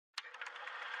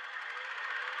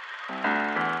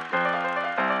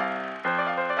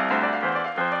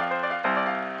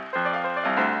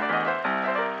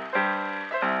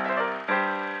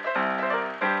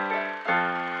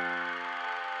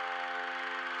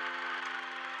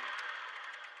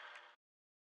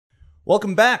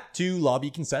Welcome back to Lobby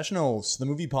Concessionals, the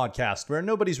movie podcast where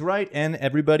nobody's right and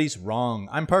everybody's wrong.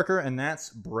 I'm Parker, and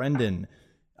that's Brendon.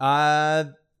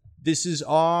 This is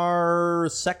our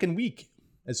second week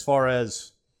as far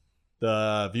as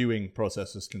the viewing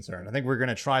process is concerned. I think we're going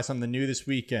to try something new this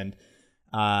week, and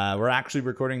we're actually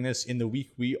recording this in the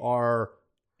week we are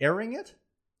airing it,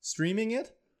 streaming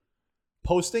it,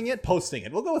 posting it.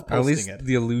 We'll go with posting it. At least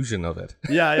the illusion of it.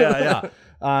 Yeah.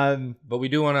 But we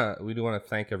do want to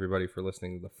thank everybody for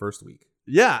listening the first week.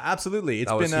 Yeah, absolutely.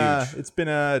 It's been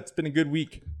a good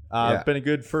week. Yeah. Been a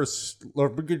good first or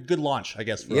good launch, I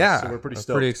guess. For Yeah, us. So we're pretty that's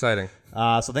stoked. pretty exciting.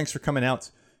 So thanks for coming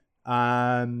out.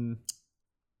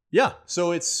 Yeah.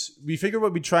 So we figured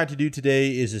what we tried to do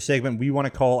today is a segment we want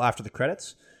to call After the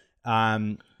Credits.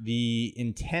 The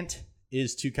intent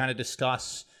is to kind of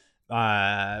discuss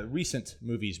recent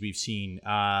movies we've seen,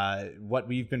 what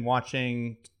we've been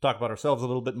watching, talk about ourselves a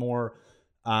little bit more,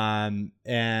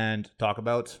 and talk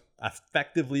about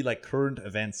effectively like current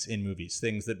events in movies,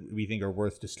 things that we think are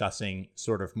worth discussing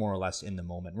sort of more or less in the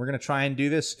moment. We're going to try and do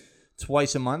this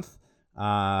twice a month.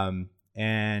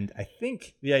 And I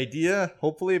think the idea,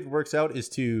 hopefully if it works out, is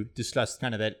to discuss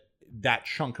kind of that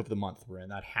chunk of the month we're in,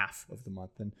 that half of the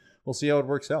month, and we'll see how it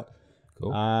works out.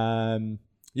 Cool.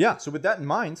 Yeah, so with that in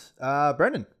mind,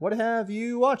 Brendon, what have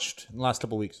you watched in the last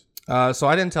couple of weeks? So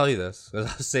I didn't tell you this because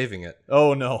I was saving it.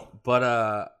 Oh, no.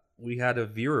 But we had a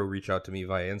viewer reach out to me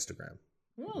via Instagram.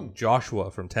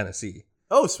 Joshua from Tennessee.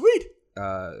 Oh, sweet.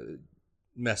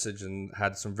 Messaged and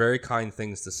had some very kind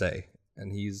things to say.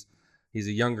 And he's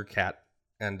a younger cat,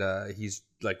 and he's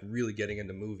like really getting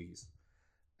into movies.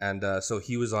 And so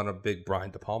he was on a big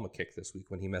Brian De Palma kick this week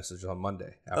when he messaged on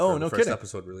Monday after the first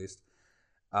episode released.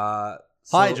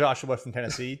 Hi, Joshua from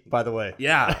Tennessee, by the way.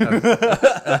 Yeah.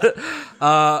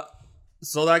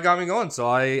 So that got me going. So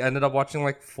I ended up watching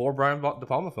like 4 Brian De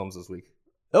Palma films this week.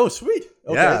 Oh, sweet.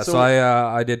 Okay, yeah, so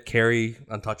I did Carrie,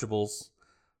 Untouchables,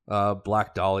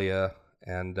 Black Dahlia,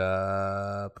 and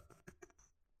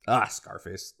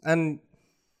Scarface. And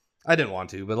I didn't want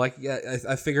to, but like, yeah,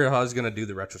 I figured if I was going to do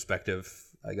the retrospective,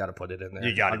 I got to put it in there.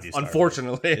 You got to do Scarface.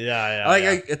 Unfortunately. Yeah.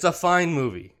 It's a fine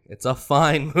movie.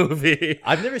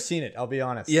 I've never seen it, I'll be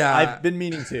honest. Yeah. I've been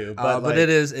meaning to, but it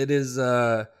is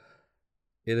the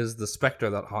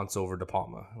specter that haunts over De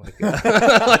Palma.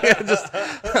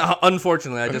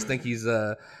 Unfortunately, I just think he's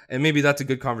and maybe that's a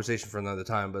good conversation for another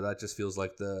time. But that just feels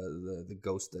like the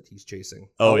ghost that he's chasing.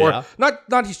 Oh, or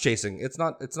not he's chasing. It's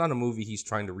not a movie he's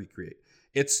trying to recreate.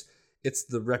 It's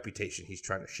the reputation he's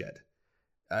trying to shed.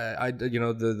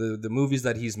 The movies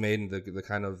that he's made and the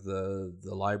kind of the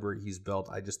library he's built,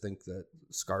 I just think that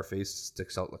Scarface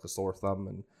sticks out like a sore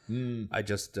thumb, and I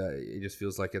just it just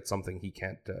feels like it's something he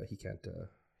can't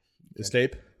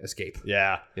escape.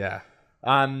 Yeah.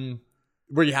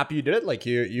 Were you happy you did it? Like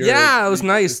it was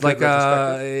nice. Like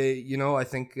I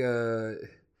think I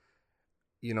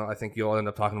think you'll end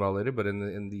up talking about it later, but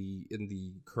in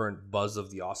the current buzz of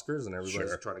the Oscars and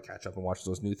everybody's trying to catch up and watch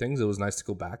those new things, it was nice to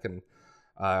go back and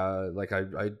I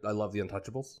love the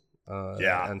Untouchables.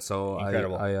 And so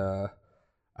I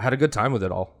had a good time with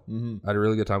it all. I had a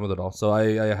really good time with it all. So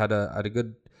I had a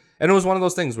good, and it was one of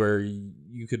those things where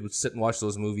you could sit and watch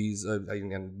those movies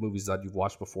and movies that you've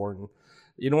watched before, and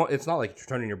you know what? It's not like you're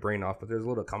turning your brain off, but there's a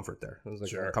little comfort there. It was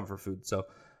like a comfort food. So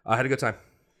I had a good time.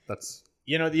 That's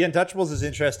the Untouchables is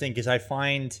interesting because I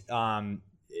find I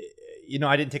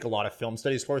didn't take a lot of film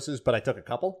studies courses, but I took a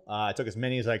couple. I took as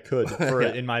many as I could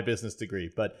in my business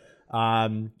degree. But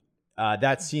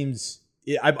that seems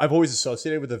I've always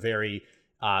associated with a very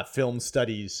film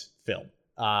studies film.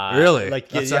 Really?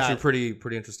 That's actually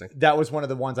pretty interesting. That was one of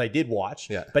the ones I did watch.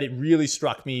 Yeah. But it really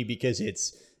struck me because it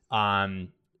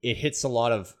hits a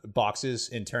lot of boxes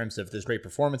in terms of there's great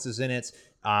performances in it.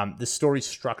 The story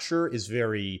structure is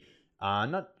very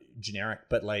not generic,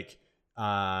 but like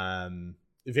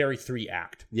very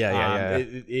 3-act. Yeah.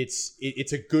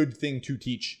 It's a good thing to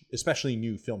teach, especially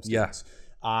new film students.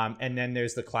 Yeah. And then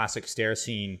there's the classic stair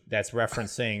scene that's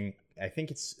referencing, I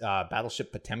think it's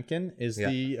Battleship Potemkin is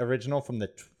the original from the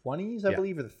 20s, I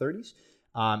believe, or the 30s.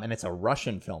 And it's a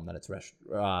Russian film that it's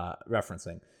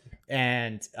referencing.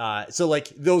 And so like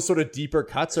those sort of deeper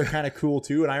cuts are kind of cool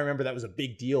too. And I remember that was a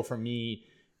big deal for me.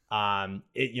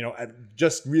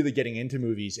 Just really getting into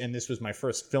movies, and this was my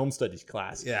first film studies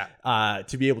class. Yeah.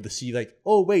 To be able to see like,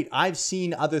 oh wait, I've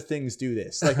seen other things do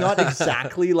this. Like not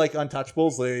exactly like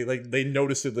Untouchables. They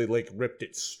noticeably like ripped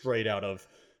it straight out of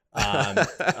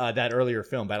that earlier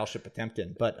film, Battleship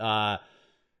Potemkin. But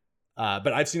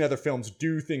I've seen other films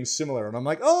do things similar, and I'm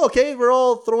like, oh, okay, we're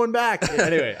all throwing back.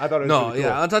 Anyway, I thought it was really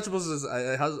cool.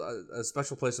 Untouchables has a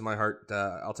special place in my heart.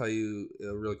 I'll tell you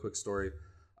a really quick story.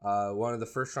 One of the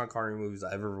first Sean Connery movies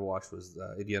I ever watched was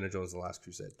Indiana Jones and the Last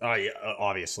Crusade. Oh yeah,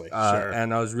 obviously. Sure.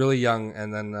 And I was really young,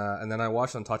 and then I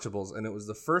watched Untouchables, and it was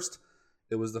the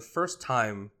first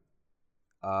time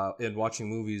in watching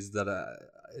movies that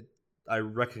I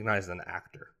recognized an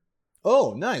actor.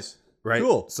 Oh, nice. Right.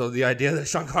 Cool. So the idea that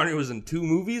Sean Connery was in 2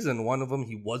 movies, and one of them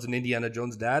he was an Indiana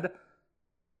Jones dad,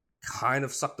 kind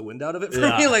of sucked the wind out of it for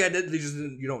me. Like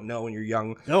you don't know when you're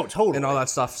young. No, totally. And all that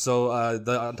stuff. So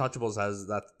the Untouchables has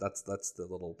that's the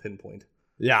little pinpoint.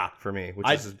 Yeah, for me, which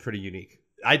is pretty unique.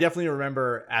 I definitely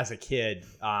remember as a kid.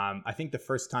 I think the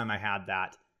first time I had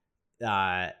that,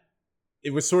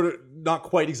 it was sort of not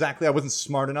quite exactly. I wasn't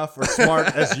smart enough or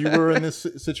smart as you were in this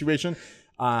situation.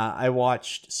 I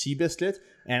watched Seabiscuit.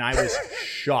 And I was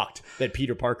shocked that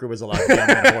Peter Parker was allowed to be on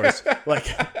that horse. Like,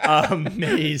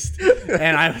 amazed.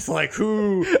 And I was like,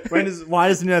 why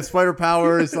doesn't he have spider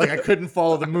powers? Like, I couldn't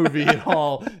follow the movie at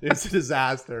all. It was a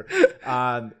disaster.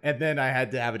 And then I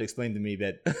had to have it explained to me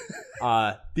that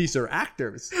these are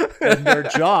actors and their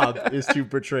job is to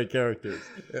portray characters.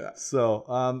 Yeah.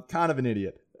 So, kind of an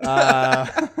idiot.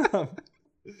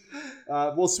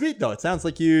 Well, sweet, though. It sounds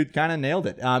like you kind of nailed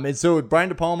it. And so, Brian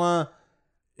De Palma...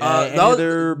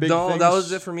 that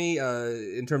was it for me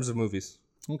in terms of movies.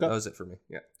 Okay. That was it for me.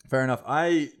 Yeah. Fair enough.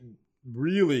 I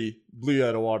really blew you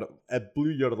out of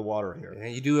the water here. Yeah,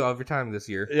 you do every time this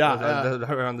year. Yeah.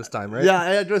 Around this time, right?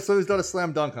 Yeah, I just always got a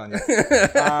slam dunk on you.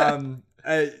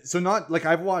 So not like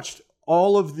I've watched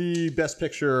all of the Best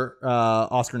Picture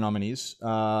Oscar nominees,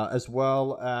 as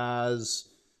well as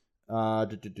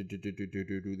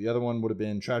the other one would have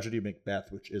been Tragedy of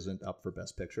Macbeth, which isn't up for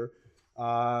Best Picture.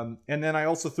 And then I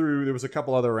also there was a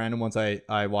couple other random ones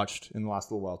I watched in the last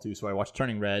little while too. So I watched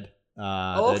Turning Red.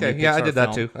 Okay. Yeah, I did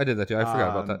that too. I forgot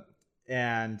about that.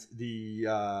 And the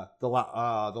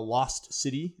Lost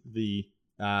City.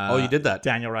 You did that.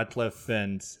 Daniel Radcliffe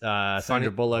and Sandra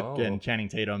Bullock and Channing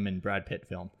Tatum and Brad Pitt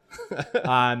film.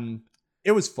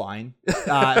 It was fine.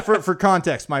 For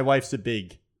context, my wife's a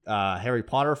big Harry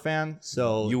Potter fan,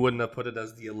 so you wouldn't have put it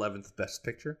as the 11th Best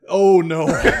Picture? Oh no,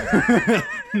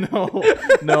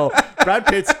 no. Brad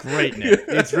Pitt's great in it.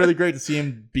 It's really great to see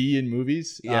him be in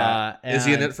movies. Yeah, is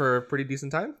he in it for a pretty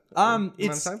decent time?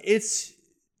 It's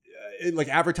like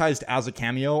advertised as a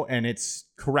cameo, and it's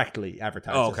correctly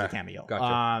advertised as a cameo.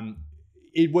 Gotcha.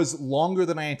 It was longer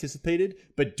than I anticipated,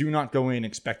 but do not go in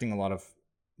expecting a lot of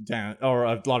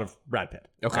Brad Pitt.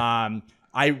 Okay.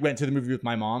 I went to the movie with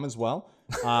my mom as well.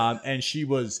 And she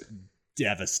was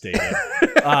devastated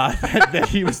that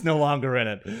he was no longer in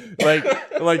it.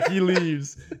 Like he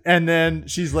leaves, and then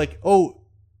she's like, "Oh,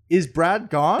 is Brad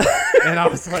gone?" And I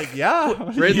was like,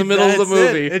 "Yeah, right in the middle of the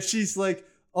movie." And she's like,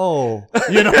 "Oh,"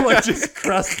 like just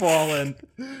crestfallen.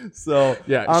 So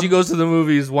yeah, she goes to the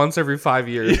movies once every 5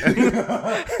 years,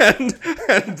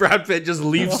 and Brad Pitt just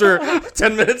leaves her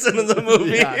 10 minutes into the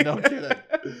movie. Yeah, no kidding.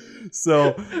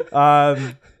 So,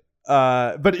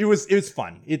 but it was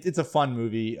fun. It's a fun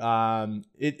movie.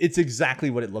 It's exactly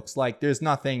what it looks like. There's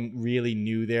nothing really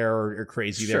new there or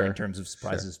crazy there in terms of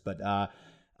surprises, but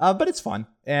it's fun.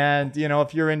 And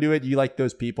if you're into it, you like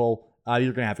those people,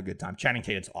 you're gonna have a good time. Channing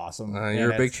Tatum's awesome.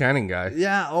 You're a big Channing guy.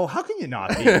 Yeah. Oh, how can you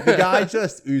not be? The guy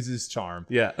just oozes charm.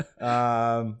 Yeah.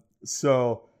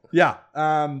 So yeah.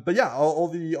 But yeah, all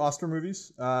the Oscar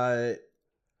movies.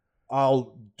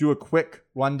 I'll do a quick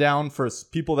rundown for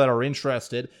people that are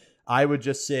interested. I would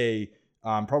just say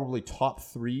probably top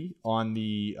 3 on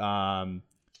the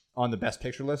Best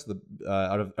Picture list,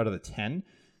 out of the 10.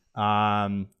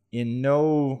 In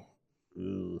no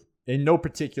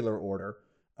particular order,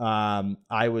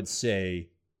 I would say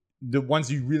the ones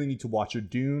you really need to watch are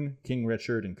Dune, King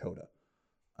Richard, and Coda.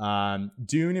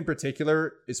 Dune in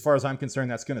particular, as far as I'm concerned,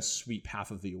 that's going to sweep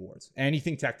half of the awards.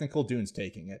 Anything technical, Dune's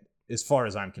taking it, as far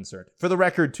as I'm concerned. For the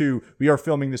record, too, we are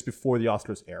filming this before the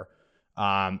Oscars air.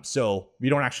 So we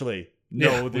don't actually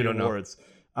know the awards.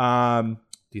 Do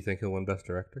you think he'll win Best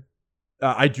Director?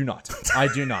 I do not.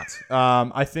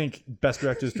 I think Best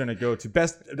Director is going to go to I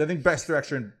think Best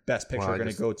Director and Best Picture are going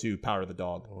to go to Power of the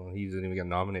Dog. Well, he didn't even get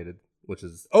nominated, which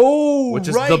is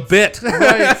right. The bit.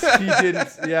 Right. He didn't.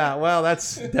 Yeah. Well,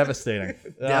 that's devastating.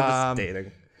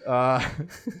 Devastating.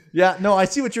 Yeah. No, I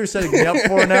see what you're setting me up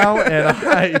for now, and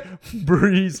I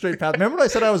breathe straight past. Remember what I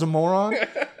said I was a moron?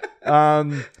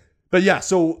 But yeah.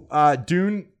 So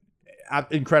Dune,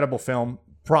 incredible film.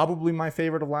 Probably my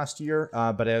favorite of last year,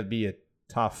 but it would be a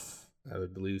tough. I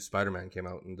would believe Spider-Man came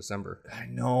out in December. I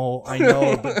know,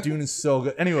 but Dune is so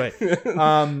good. Anyway,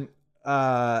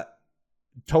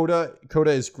 Coda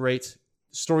is great.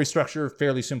 Story structure,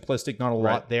 fairly simplistic, not a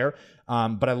lot there.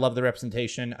 But I love the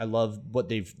representation. I love what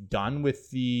they've done with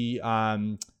the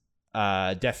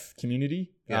deaf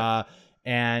community.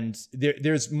 And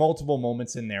there's multiple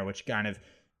moments in there which kind of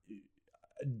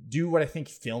do what I think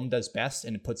film does best,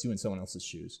 and it puts you in someone else's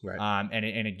shoes. Right. And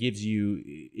it gives you,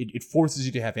 it forces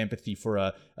you to have empathy for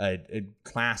a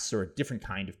class or a different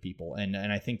kind of people. And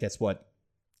I think that's what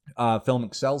film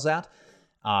excels at.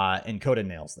 And Coda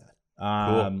nails that.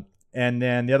 Cool. And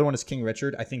then the other one is King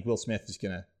Richard. I think Will Smith is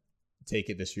going to take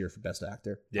it this year for Best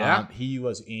Actor. Yeah. He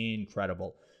was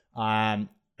incredible.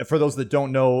 For those that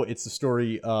don't know, it's the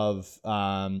story of,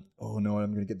 I'm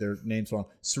going to get their names wrong.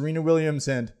 Serena Williams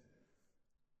and...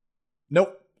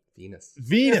 Nope. Venus,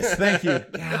 thank you.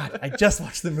 God, I just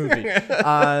watched the movie.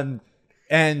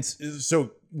 And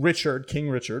so King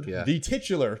Richard, the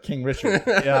titular King Richard,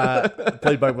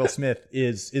 played by Will Smith,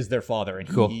 is their father. And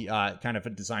he kind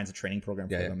of designs a training program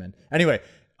for them. And anyway,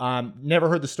 never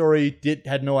heard the story,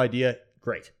 had no idea.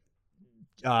 Great.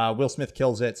 Will Smith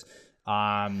kills it.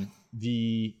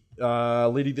 The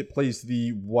lady that plays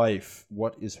the wife,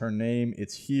 what is her name?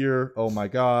 It's here. Oh my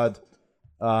God.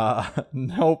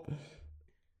 Nope.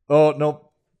 Oh,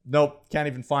 nope. Can't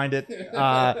even find it.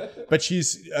 But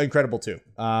she's incredible too.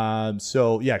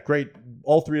 So yeah, great.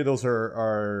 All three of those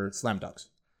are slam dunks.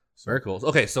 Very cool.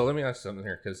 Okay, so let me ask you something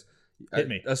here, because hit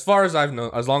me. As long as I've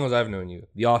known you,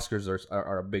 the Oscars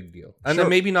are a big deal, and then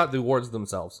maybe not the awards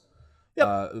themselves.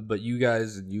 Yep. But you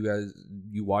guys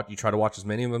try to watch as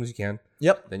many of them as you can.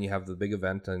 Yep. Then you have the big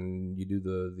event, and you do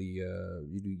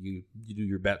you do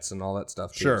your bets and all that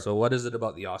stuff too. Sure. So what is it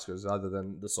about the Oscars other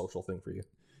than the social thing for you?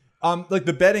 Like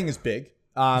the betting is big.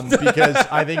 Because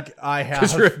I think I have.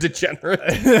 Because you're a degenerate.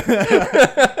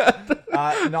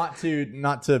 Not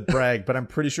to brag, but I'm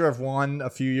pretty sure I've won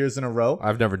a few years in a row.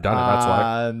 I've never done it.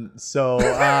 That's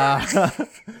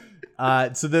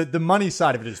why. So the money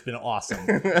side of it has been awesome.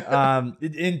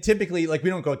 And typically, like, we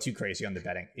don't go too crazy on the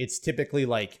betting. It's typically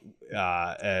like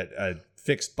a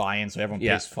fixed buy-in, so everyone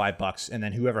pays $5, and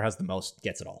then whoever has the most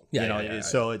gets it all.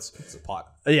 So it's a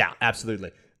pot. Yeah, absolutely.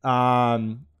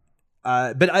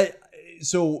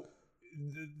 So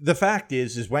the fact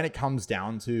is when it comes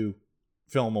down to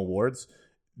film awards,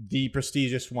 the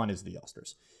prestigious one is the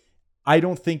Oscars. I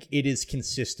don't think it is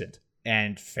consistent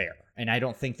and fair, and I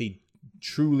don't think they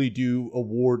truly do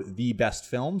award the best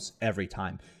films every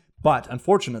time. But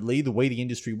unfortunately, the way the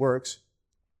industry works,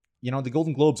 the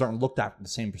Golden Globes aren't looked at with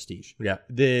the same prestige. Yeah.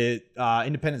 The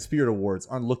Independent Spirit Awards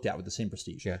aren't looked at with the same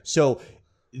prestige. Yeah. So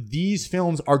these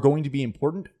films are going to be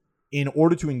important in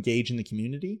order to engage in the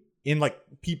community, in like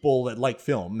people that like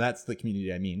film. That's the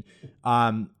community I mean.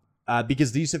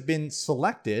 Because these have been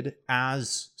selected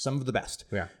as some of the best.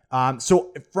 Yeah.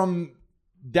 So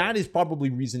that is probably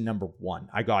reason number one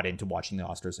I got into watching the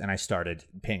Oscars, and I started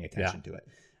paying attention to it.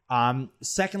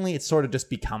 Secondly, it's sort of just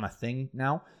become a thing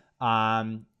now.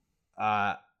 I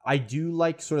do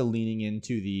like sort of leaning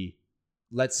into the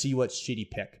let's see what shitty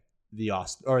pick the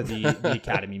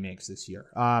Academy makes this year.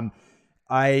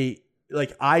 I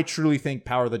truly think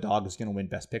Power of the Dog is going to win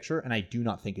Best Picture, and I do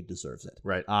not think it deserves it.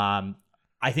 Right.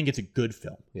 I think it's a good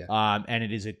film. Yeah. And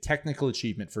it is a technical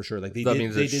achievement for sure. Like that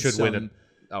means it should win it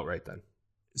outright then.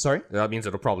 Sorry? That means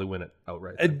it'll probably win it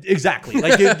outright. Exactly.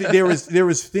 Like there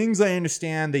was things I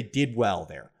understand they did well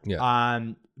there. Yeah.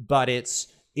 But it's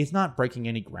not breaking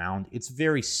any ground. It's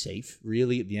very safe,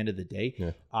 really, at the end of the day.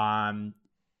 Yeah.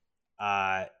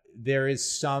 There is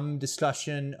some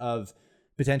discussion of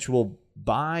potential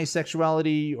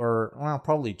bisexuality or, well,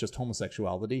 probably just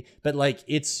homosexuality. But, like,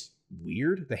 it's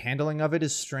weird. The handling of it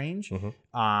is strange. Mm-hmm.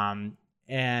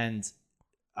 It's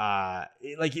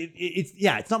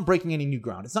not breaking any new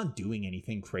ground. It's not doing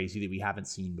anything crazy that we haven't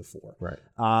seen before. Right.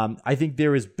 I think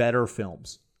there is better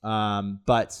films.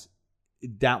 But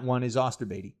that one is Oscar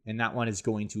baity, and that one is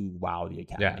going to wow the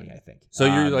Academy, I think. So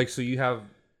you have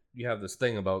this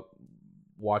thing about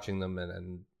watching them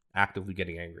and actively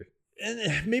getting angry.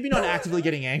 Maybe not actively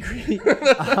getting angry,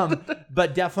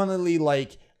 but definitely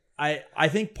like I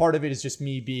think part of it is just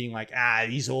me being like,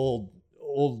 these old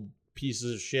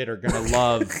pieces of shit are gonna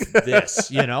love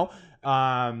this,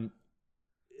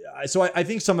 So I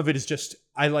think some of it is just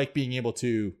I like being able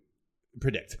to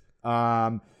predict.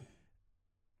 But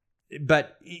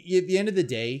at the end of the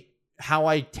day, how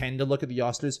I tend to look at the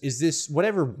Oscars is this: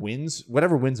 whatever wins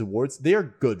awards, they are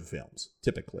good films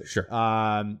typically. Sure.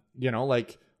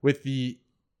 Like with the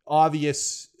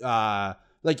obvious,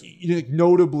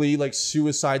 notably, like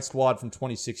Suicide Squad from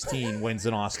 2016 wins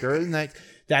an Oscar, and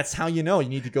that's how you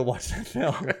need to go watch that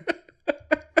film.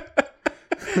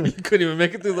 You couldn't even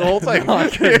make it through the whole thing.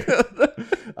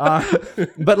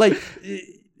 But like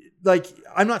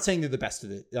I'm not saying they're the best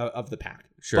of the pack,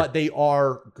 sure, but they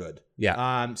are good.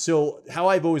 Yeah. So how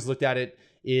I've always looked at it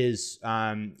is,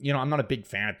 I'm not a big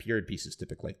fan of period pieces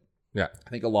typically. Yeah. I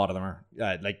think a lot of them are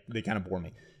they kind of bore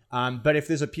me. But if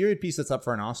there's a period piece that's up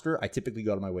for an Oscar, I typically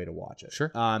go to my way to watch it.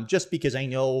 Sure. Just because I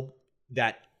know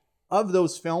that of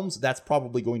those films, that's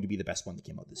probably going to be the best one that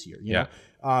came out this year. You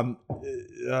know?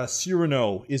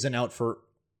 Cyrano isn't out for,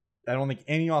 I don't think,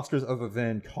 any Oscars other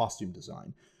than costume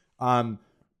design.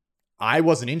 I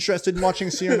wasn't interested in watching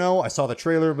Cyrano. I saw the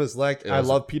trailer, was like, I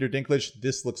love Peter Dinklage.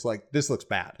 This looks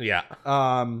bad. Yeah.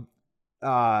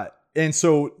 And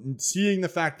so seeing the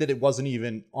fact that it wasn't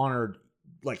even honored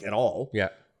like at all,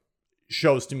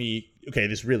 shows to me, okay,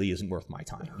 this really isn't worth my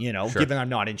time, given I'm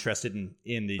not interested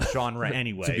in the genre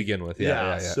anyway. To begin with,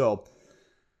 So,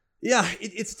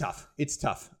 it's tough. It's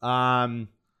tough.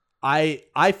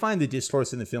 I find the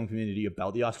discourse in the film community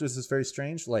about the Oscars is very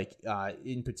strange. Like,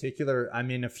 in particular, I'm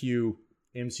in a few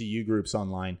MCU groups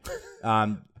online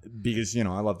because,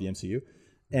 I love the MCU.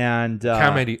 And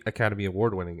Academy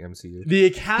Award-winning MCU. The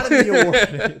Academy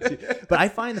Award. But I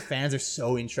find the fans are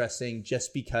so interesting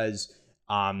just because,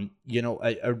 a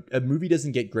movie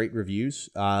doesn't get great reviews.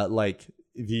 Like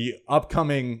the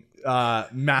upcoming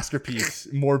masterpiece,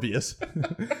 Morbius.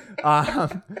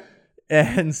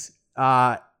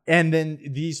 And then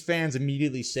these fans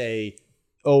immediately say,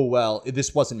 oh, well,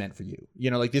 this wasn't meant for you.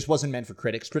 This wasn't meant for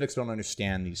critics. Critics don't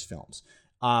understand these films.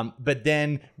 But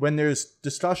then when there's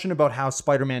discussion about how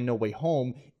Spider-Man No Way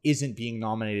Home isn't being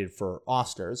nominated for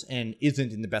Oscars and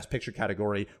isn't in the Best Picture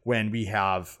category when we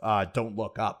have Don't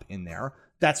Look Up in there,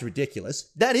 that's ridiculous.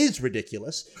 That is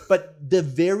ridiculous. But the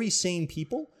very same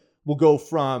people will go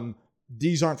from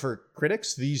these aren't for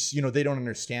critics, these, they don't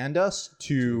understand us,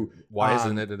 to why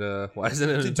isn't it in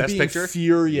Best Picture?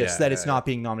 Furious that it's not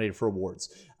being nominated for awards.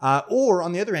 Or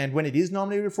on the other hand, when it is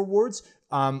nominated for awards,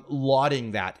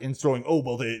 lauding that and throwing,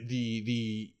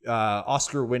 the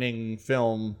Oscar-winning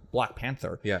film Black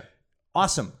Panther. Yeah,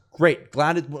 awesome, great,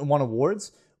 glad it won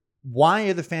awards. Why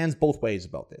are the fans both ways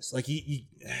about this? Like,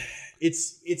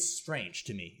 it's strange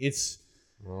to me. It's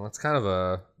kind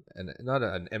of not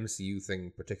an MCU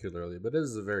thing particularly, but it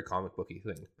is a very comic booky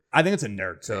thing. I think it's a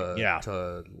nerd thing. Yeah,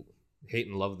 to hate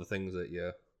and love the things that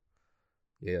you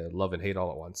love and hate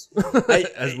all at once.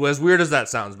 As weird as that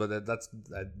sounds, but that's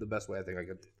the best way I think I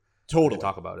could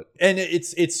talk about it. And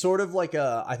it's sort of like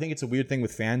I think it's a weird thing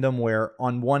with fandom where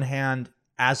on one hand,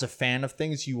 as a fan of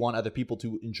things, you want other people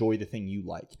to enjoy the thing you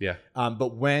like. Yeah.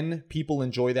 But when people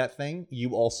enjoy that thing,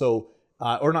 you also,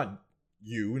 or not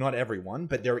you, not everyone,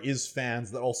 but there is fans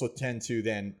that also tend to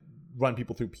then run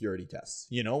people through purity tests.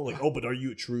 Like, oh, but are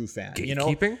you a true fan?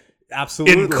 Gatekeeping?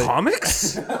 Absolutely. In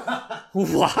comics?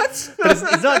 What? But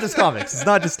it's not just comics. It's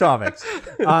not just comics.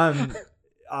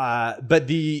 But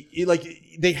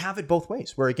they have it both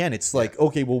ways. Where again, it's like,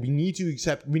 okay, well, we need to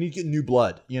get new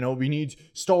blood. We need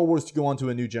Star Wars to go on to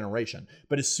a new generation.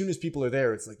 But as soon as people are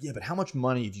there, it's like, yeah, but how much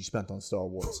money have you spent on Star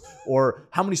Wars? Or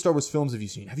how many Star Wars films have you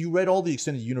seen? Have you read all the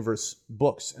extended universe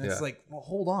books? And it's like, well,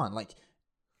 hold on, like.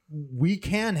 We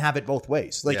can have it both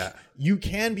ways. Like, you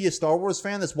can be a Star Wars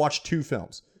fan that's watched 2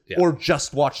 films. Or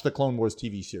just watch the Clone Wars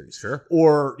TV series. Sure.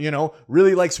 Or,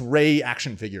 really likes Rey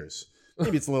action figures.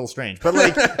 Maybe it's a little strange. But,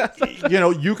 like,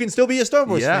 you can still be a Star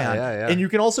Wars fan. Yeah. And you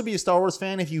can also be a Star Wars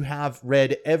fan if you have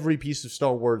read every piece of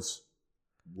Star Wars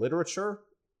literature,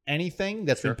 anything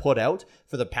that's been put out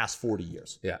for the past 40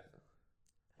 years. Yeah.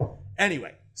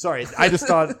 Anyway, sorry. I just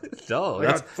thought... No,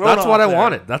 that's what I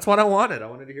wanted. That's what I wanted. I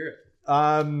wanted to hear it.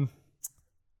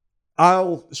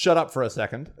 I'll shut up for a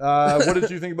second. What did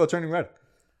you think about Turning Red?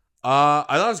 I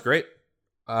thought it was great.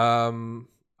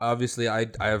 Obviously, I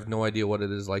have no idea what it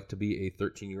is like to be a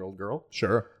 13-year-old girl.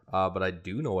 Sure. But I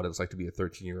do know what it's like to be a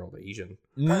 13-year-old Asian.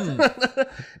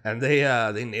 And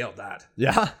they nailed that.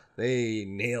 Yeah. They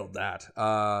nailed that.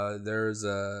 There's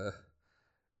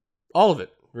all of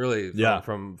it, really.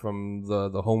 From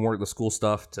the homework, the school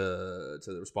stuff, to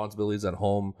the responsibilities at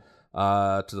home.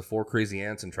 To the 4 crazy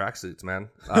ants in tracksuits, man.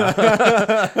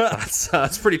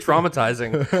 That's pretty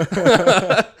traumatizing.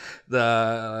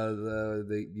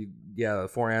 The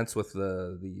 4 ants with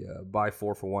the buy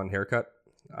 4 for 1 haircut.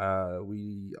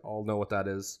 We all know what that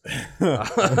is.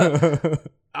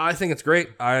 I think it's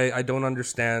great. I don't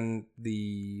understand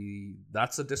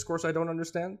that's a discourse I don't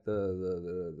understand.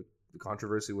 The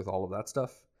controversy with all of that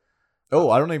stuff. Oh,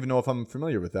 I don't even know if I'm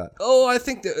familiar with that. Oh, I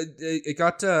think that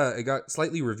it got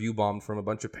slightly review bombed from a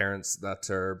bunch of parents that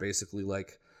are basically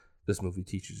like, this movie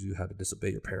teaches you how to disobey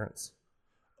your parents.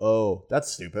 Oh,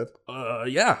 that's stupid.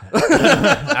 Yeah.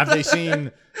 Have they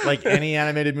seen like any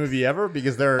animated movie ever?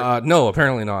 Because they're no,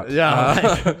 apparently not.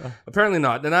 Yeah, apparently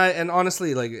not. And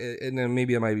honestly, like, and then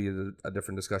maybe it might be a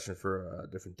different discussion for a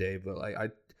different day. But like,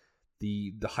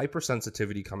 the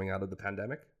hypersensitivity coming out of the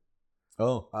pandemic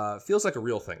feels like a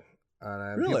real thing.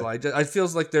 Really? I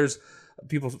feels like there's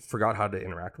people forgot how to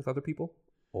interact with other people,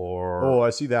 I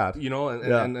see that.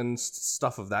 And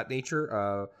stuff of that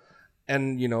nature.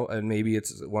 And maybe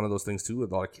it's one of those things too. A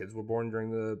lot of kids were born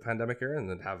during the pandemic era and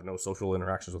then have no social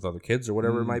interactions with other kids or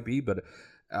whatever it might be. But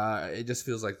it just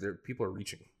feels like people are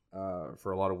reaching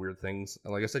for a lot of weird things.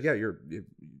 And like I said,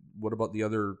 what about the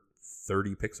other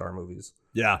 30 Pixar movies?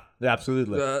 Yeah,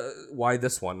 absolutely. Why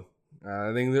this one?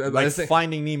 I think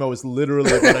Finding Nemo is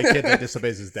literally about a kid that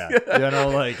disobeys his dad.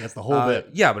 That's the whole bit.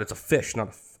 Yeah, but it's a fish, not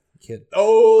a kid.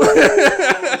 Oh,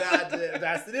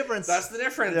 that's the difference. That's the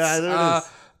difference. Yeah, there it is.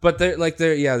 But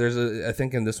I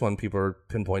think in this one people are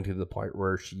pinpointing to the part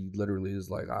where she literally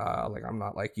is like I'm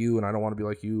not like you and I don't want to be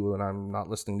like you and I'm not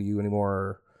listening to you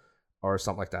anymore or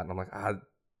something like that. And I'm like,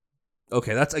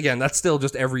 okay, that's still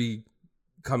just every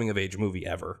coming of age movie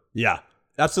ever. Yeah.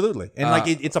 Absolutely. And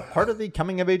it's a part of the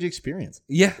coming of age experience.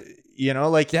 Yeah.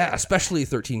 Especially a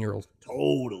 13-year-old.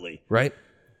 Totally. Right?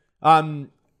 I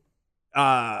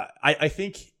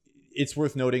think it's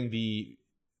worth noting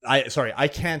I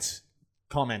can't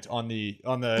comment on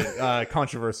the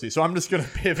controversy, so I'm just going to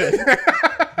pivot.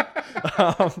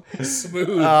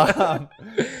 Smooth.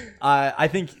 I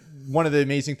think one of the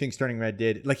amazing things Turning Red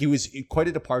did, it was quite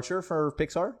a departure for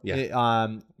Pixar. Yeah.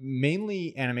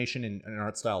 Mainly animation and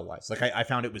art style wise. I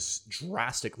found it was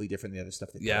drastically different than the other stuff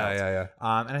they put out. Yeah.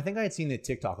 And I think I had seen the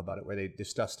TikTok about it where they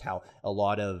discussed how a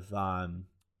lot of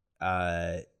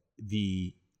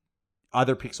the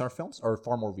other Pixar films are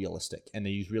far more realistic, and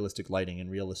they use realistic lighting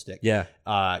and realistic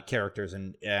characters,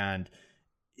 and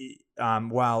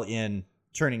while in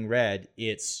Turning Red,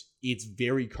 it's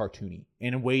very cartoony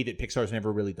in a way that Pixar's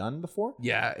never really done before.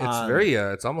 Yeah, it's very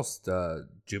it's almost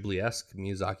Ghibli-esque,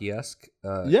 Miyazaki-esque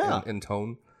in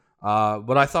tone.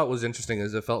 What I thought was interesting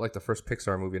is it felt like the first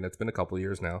Pixar movie, and it's been a couple of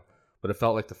years now, but it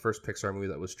felt like the first Pixar movie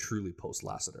that was truly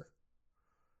post-Lasseter.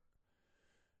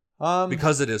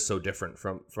 Because it is so different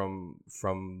from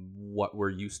what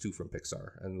we're used to from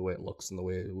Pixar and the way it looks and the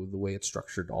way it's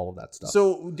structured, all of that stuff.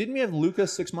 So didn't we have Luca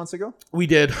 6 months ago? We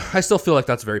did. I still feel like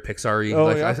that's very Pixar-y.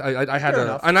 I had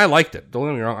and I liked it. Don't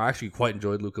get me wrong. I actually quite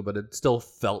enjoyed Luca, but it still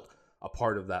felt a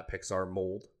part of that Pixar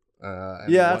mold.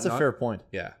 That's a fair point.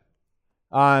 Yeah.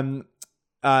 I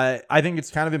think it's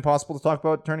kind of impossible to talk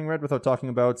about Turning Red without talking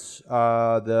about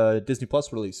the Disney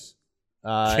Plus release.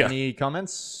 Any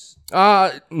comments?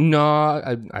 No,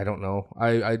 I don't know.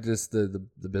 I just the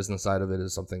business side of it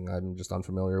is something I'm just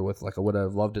unfamiliar with. I would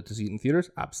have loved it to see it in theaters.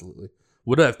 Absolutely.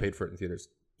 Would I have paid for it in theaters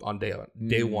on day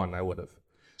one? I would have.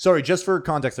 Sorry, just for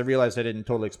context, I realized I didn't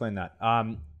totally explain that.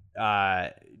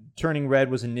 Turning Red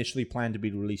was initially planned to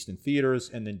be released in theaters,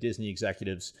 and then Disney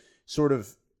executives sort of,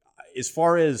 as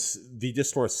far as the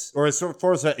discourse, or as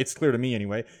far as it's clear to me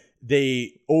anyway,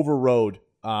 they overrode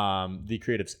the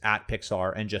creatives at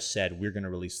Pixar and just said, we're going to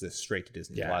release this straight to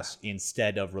Disney Plus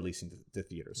instead of releasing to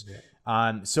theaters.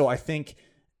 Yeah. So I think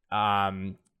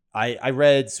I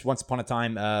read once upon a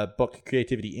time a book,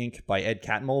 Creativity Inc. by Ed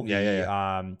Catmull,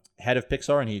 the head of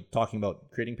Pixar, and he talking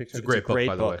about creating Pixar. It's a great book,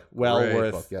 by the way. Well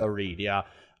worth a read. Yeah.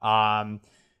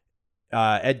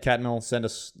 Ed Catmull, send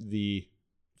us the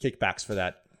kickbacks for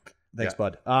that. Thanks,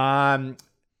 bud.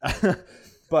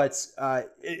 But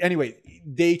anyway,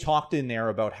 they talked in there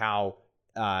about how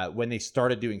when they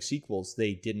started doing sequels,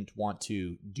 they didn't want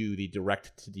to do the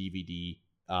direct-to-DVD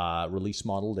release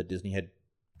model that Disney had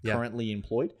currently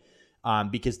employed,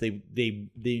 because they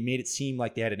made it seem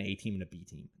like they had an A team and a B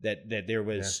team, that there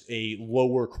was a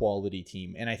lower quality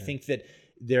team. And I think that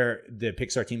the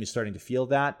Pixar team is starting to feel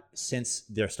that since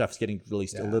their stuff's getting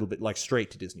released a little bit straight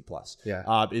to Disney Plus.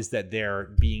 Is that they're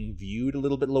being viewed a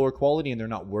little bit lower quality and they're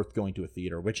not worth going to a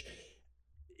theater, which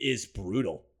is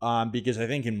brutal. Because I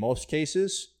think in most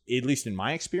cases, at least in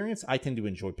my experience, I tend to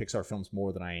enjoy Pixar films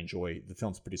more than I enjoy the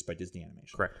films produced by Disney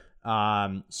Animation. Correct.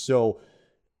 So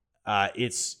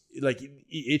it's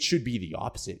it should be the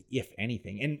opposite, if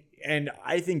anything. And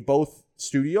I think both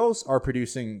studios are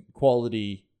producing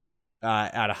quality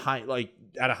at a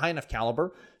high enough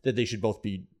caliber that they should both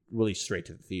be released straight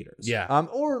to the theaters.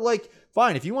 Or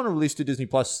fine, if you want to release to Disney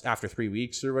Plus after 3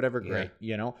 weeks or whatever, great.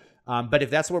 But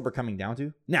if that's what we're coming down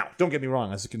to, now don't get me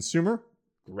wrong, as a consumer,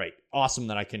 great, awesome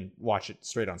that I can watch it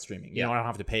straight on streaming. I don't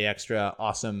have to pay extra.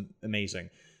 Awesome,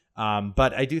 amazing.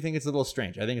 But I do think it's a little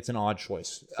strange. I think it's an odd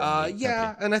choice.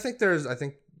 And I think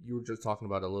you were just talking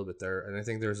about it a little bit there, and I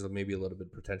think there's maybe a little bit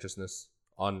of pretentiousness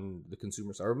on the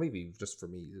consumer side, or maybe just for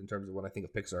me, in terms of when I think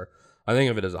of Pixar, I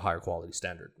think of it as a higher quality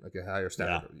standard, like a higher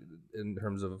standard in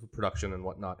terms of production and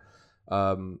whatnot.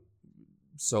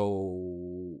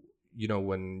 So,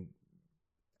 when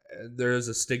there is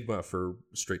a stigma for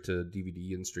straight to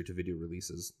DVD and straight to video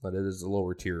releases, that it is a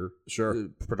lower tier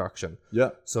production.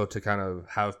 Yeah. So to kind of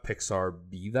have Pixar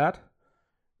be that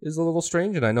is a little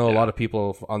strange. And I know a lot of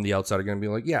people on the outside are going to be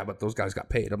like, yeah, but those guys got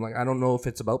paid. I'm like, I don't know if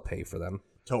it's about pay for them.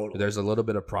 Totally. There's a little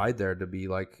bit of pride there to be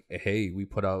like, hey, we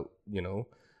put out,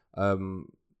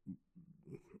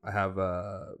 I had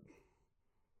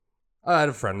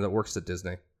a friend that works at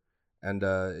Disney. And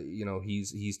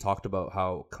he's talked about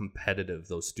how competitive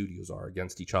those studios are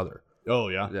against each other. Oh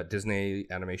yeah, Disney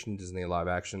Animation, Disney Live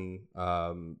Action,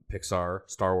 Pixar,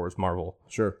 Star Wars, Marvel,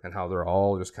 and how they're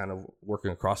all just kind of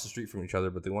working across the street from each other,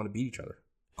 but they want to beat each other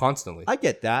constantly. I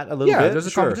get that a little bit. Yeah, there's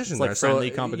a competition it's there, like friendly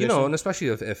competition. And especially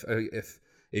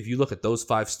if you look at those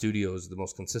 5 studios, the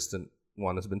most consistent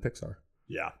one has been Pixar.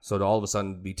 Yeah. So to all of a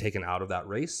sudden be taken out of that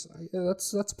race,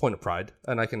 that's a point of pride,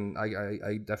 and I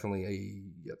definitely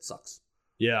it sucks.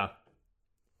 Yeah.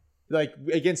 Like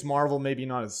against Marvel, maybe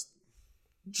not as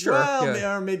sure.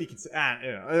 Or maybe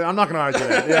I'm not going to argue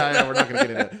that. Yeah, we're not going to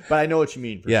get into it. But I know what you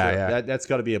mean. For sure. Yeah. That's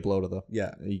got to be a blow to the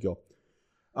ego.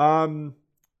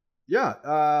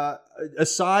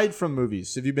 Aside from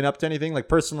movies, have you been up to anything? Like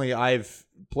personally, I've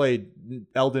played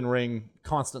Elden Ring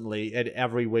constantly at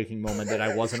every waking moment that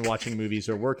I wasn't watching movies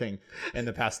or working in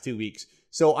the past 2 weeks.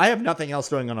 So I have nothing else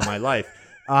going on in my life.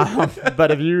 But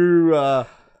have you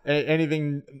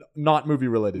anything not movie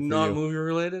related? Not movie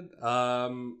related.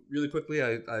 Really quickly,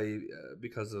 I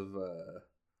because of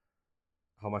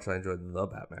how much I enjoyed the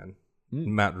Batman,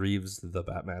 Matt Reeves' The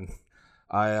Batman.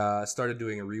 I started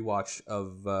doing a rewatch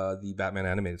of the Batman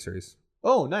animated series.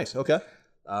 Oh, nice. Okay.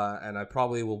 And I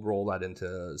probably will roll that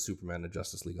into Superman and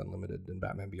Justice League Unlimited and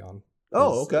Batman Beyond.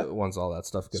 Oh, okay. Once all that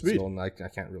stuff gets going, I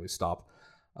can't really stop.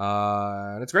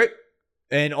 And it's great.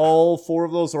 And all 4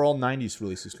 of those are all 90s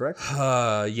releases, correct?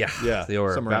 Yeah. They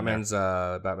were. Batman's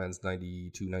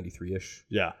 92, 93-ish.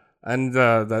 Yeah. And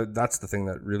that's the thing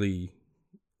that really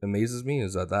amazes me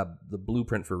is that the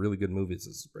blueprint for really good movies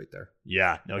is right there.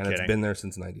 Yeah, no kidding. It's been there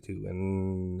since 92,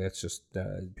 and it's just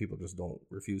people just don't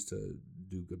refuse to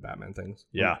do good Batman things.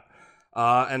 Yeah.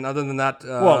 And other than that,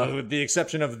 well, with the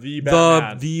exception of the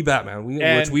Batman, the Batman,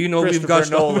 which we know we've got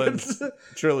Nolan's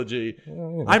trilogy.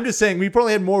 I'm just saying we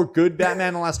probably had more good Batman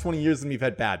in the last 20 years than we've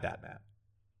had bad Batman.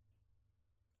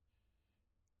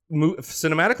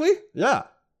 Cinematically,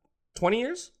 20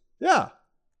 years,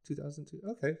 2002.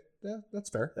 Okay. Yeah, that's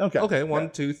fair. Okay.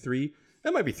 1, 2, 3.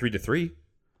 That might be 3-3.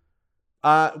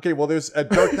 Okay. Well, there's a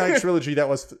Dark Knight trilogy that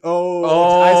was.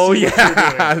 I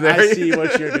see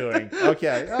what you're doing.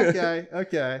 Okay.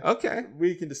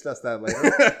 We can discuss that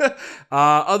later.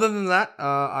 Other than that,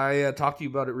 I talked to you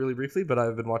about it really briefly, but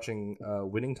I've been watching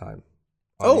Winning Time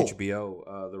on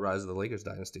HBO, The Rise of the Lakers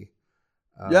Dynasty.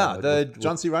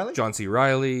 John C. Reilly? John C.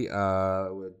 Reilly,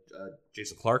 with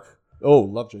Jason Clarke. Oh,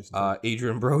 love Jason.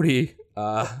 Adrian Brody.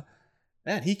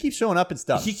 Man, he keeps showing up and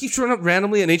stuff. He keeps showing up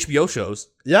randomly in HBO shows.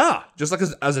 Yeah. Just like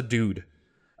as a dude.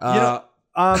 A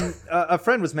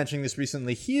friend was mentioning this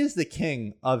recently. He is the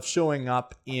king of showing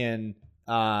up in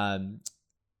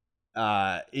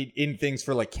things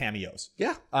for like cameos.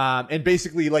 Yeah. And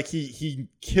basically like he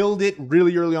killed it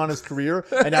really early on in his career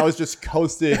and now has just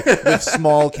coasted with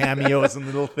small cameos and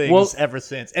little things ever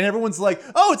since. And everyone's like,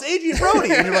 oh, it's Adrian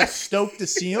Brody. And you're like stoked to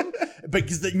see him, but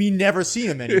because we never see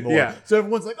him anymore. Yeah. So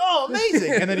everyone's like, oh,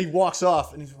 amazing. And then he walks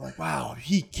off and he's like, wow,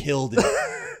 he killed it.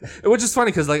 Which is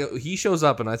funny because like he shows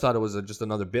up and I thought it was just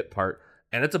another bit part.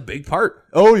 And it's a big part.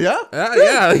 Oh, yeah?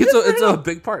 Yeah, it's a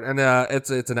big part. And it's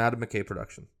an Adam McKay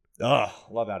production. Oh,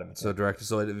 love Adam McKay. So director,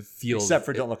 so it feels... Except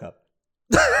for Don't Look Up.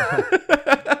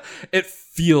 It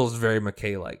feels very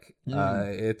McKay-like.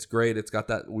 It's great. It's got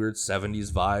that weird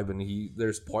 70s vibe, and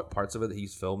there's parts of it that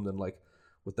he's filmed in like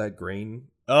with that grain.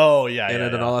 Oh, yeah, in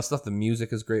it and all that stuff. The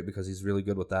music is great because he's really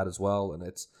good with that as well, and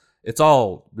it's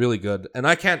all really good. And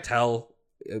I can't tell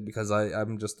because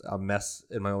I'm just a mess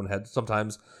in my own head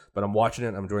sometimes, but I'm watching it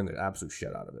and I'm enjoying the absolute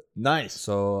shit out of it. Nice.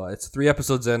 So it's 3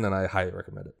 episodes in, and I highly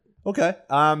recommend it. Okay.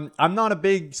 I'm not a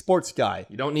big sports guy.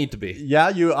 You don't need to be.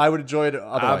 Yeah, I would enjoy it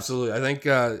otherwise. Absolutely. I think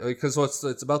because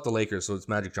it's about the Lakers, so it's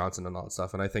Magic Johnson and all that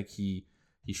stuff, and I think he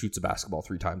shoots a basketball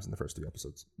 3 times in the first 3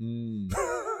 episodes.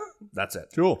 That's it.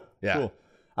 Cool. Yeah. Cool.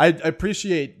 I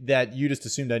appreciate that you just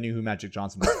assumed I knew who Magic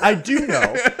Johnson was. I do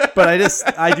know, but I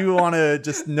do want to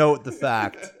just note the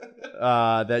fact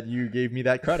that you gave me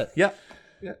that credit. Yeah.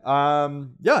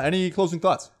 Any closing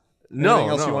thoughts? No.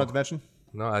 Anything else you wanted to mention?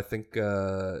 No, I think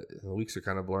the weeks are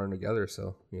kind of blurring together.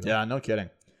 So yeah, no kidding.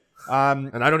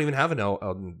 And I don't even have an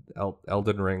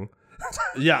Elden Ring.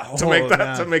 Yeah,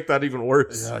 to make that even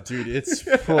worse. Yeah, dude, it's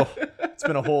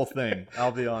been a whole thing.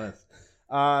 I'll be honest.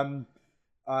 I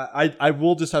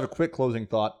will just have a quick closing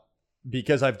thought.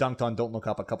 because I've dunked on Don't Look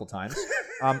Up a couple times.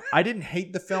 I didn't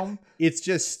hate the film. It's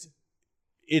just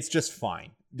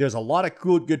fine. There's a lot of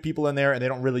good people in there, and they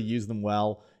don't really use them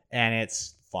well, and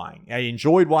it's fine. I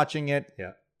enjoyed watching it.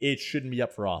 Yeah. It shouldn't be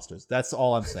up for Oscars. That's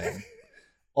all I'm saying.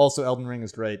 Also, Elden Ring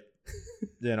is great.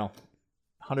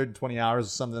 120 hours or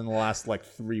something in the last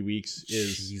 3 weeks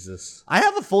is Jesus. I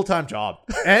have a full-time job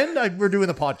and we're doing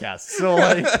the podcast. So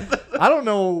I don't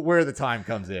know where the time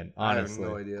comes in, honestly. I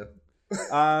have no idea.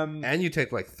 And you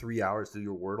take 3 hours to do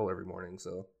your Wordle every morning,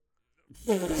 so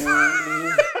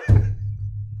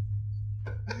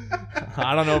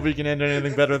I don't know if we can end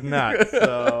anything better than that.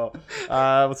 So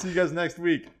we'll see you guys next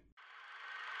week.